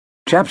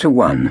Chapter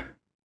 1.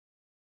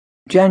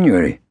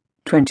 January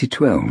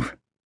 2012.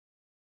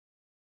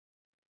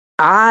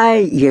 I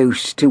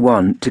used to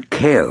want to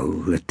kill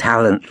the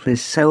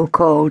talentless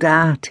so-called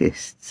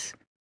artists,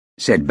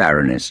 said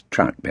Baroness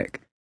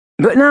Troutbeck.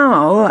 But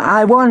now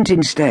I want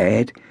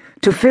instead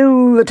to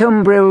fill the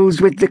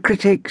tumbrils with the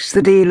critics,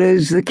 the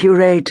dealers, the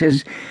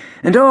curators,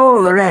 and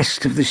all the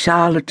rest of the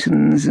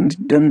charlatans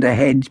and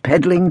dunderheads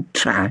peddling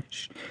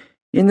trash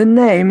in the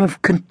name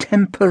of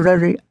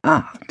contemporary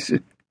art.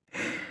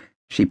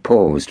 She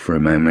paused for a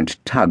moment,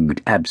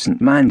 tugged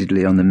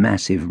absent-mindedly on the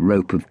massive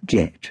rope of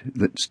jet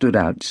that stood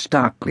out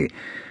starkly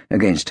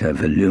against her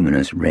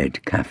voluminous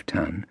red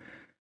caftan,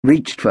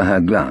 reached for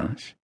her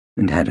glass,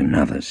 and had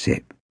another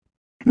sip.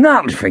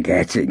 Not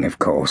forgetting, of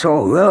course,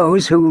 all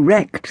those who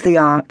wrecked the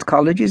art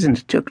colleges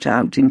and chucked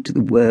out into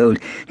the world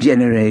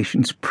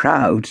generations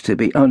proud to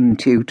be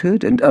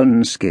untutored and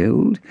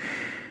unskilled.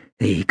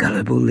 The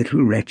gullible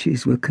little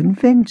wretches were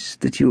convinced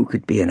that you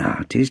could be an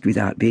artist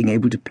without being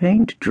able to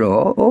paint,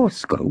 draw, or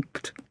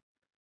sculpt.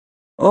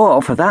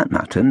 Or, for that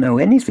matter, know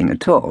anything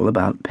at all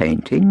about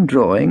painting,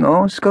 drawing,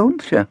 or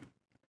sculpture.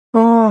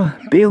 Or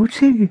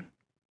beauty.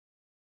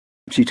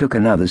 She took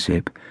another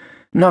sip,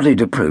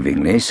 nodded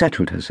approvingly,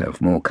 settled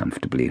herself more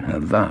comfortably in her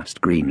vast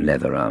green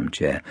leather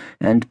armchair,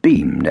 and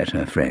beamed at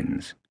her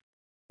friends.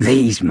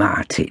 These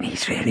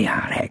martinis really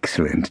are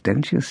excellent,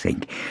 don't you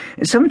think?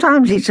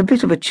 Sometimes it's a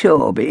bit of a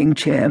chore being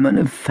chairman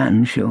of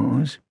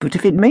fanshaws, but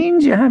if it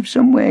means you have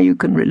somewhere you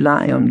can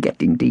rely on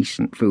getting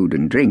decent food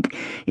and drink,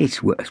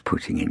 it's worth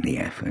putting in the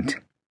effort.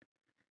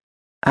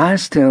 I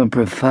still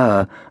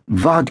prefer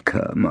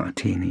vodka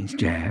martinis,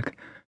 Jack,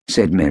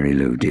 said Mary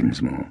Lou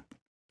Dinsmore.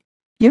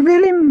 You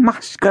really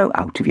must grow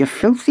out of your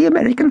filthy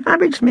American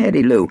habits,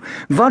 Mary Lou.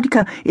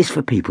 Vodka is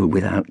for people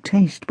without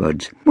taste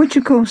buds, which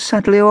of course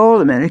sadly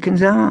all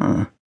Americans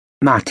are.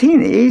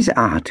 Martinis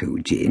are to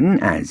gin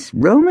as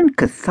Roman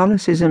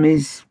Catholicism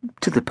is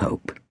to the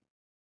Pope.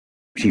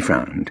 She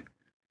frowned.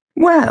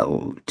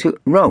 Well, to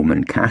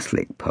Roman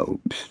Catholic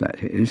popes,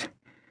 that is.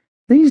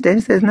 These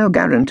days there's no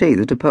guarantee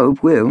that a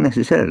pope will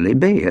necessarily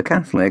be a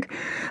Catholic.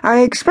 I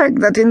expect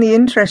that in the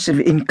interests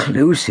of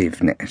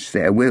inclusiveness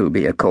there will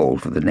be a call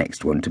for the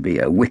next one to be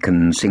a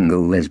Wiccan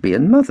single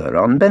lesbian mother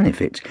on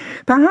benefits.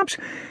 Perhaps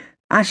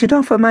I should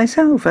offer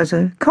myself as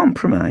a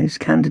compromise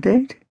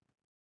candidate.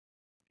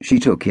 She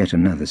took yet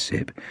another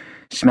sip,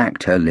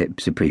 smacked her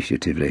lips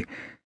appreciatively,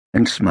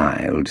 and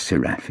smiled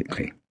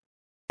seraphically.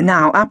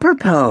 Now,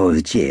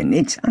 apropos gin,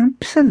 it's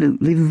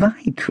absolutely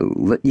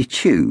vital that you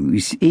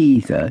choose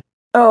either.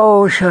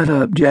 Oh, shut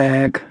up,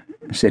 Jack,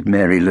 said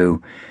Mary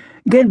Lou.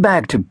 Get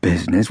back to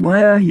business.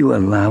 Why are you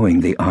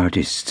allowing the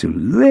artists to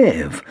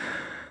live?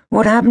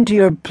 What happened to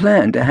your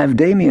plan to have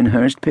Damien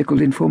Hirst pickled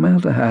in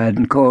formaldehyde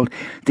and called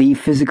the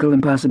physical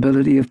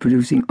impossibility of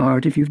producing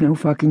art if you've no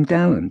fucking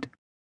talent?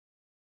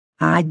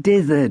 I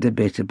dithered a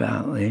bit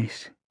about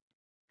this.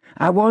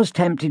 I was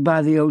tempted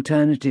by the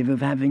alternative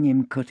of having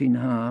him cut in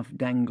half,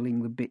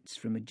 dangling the bits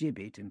from a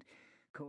gibbet, and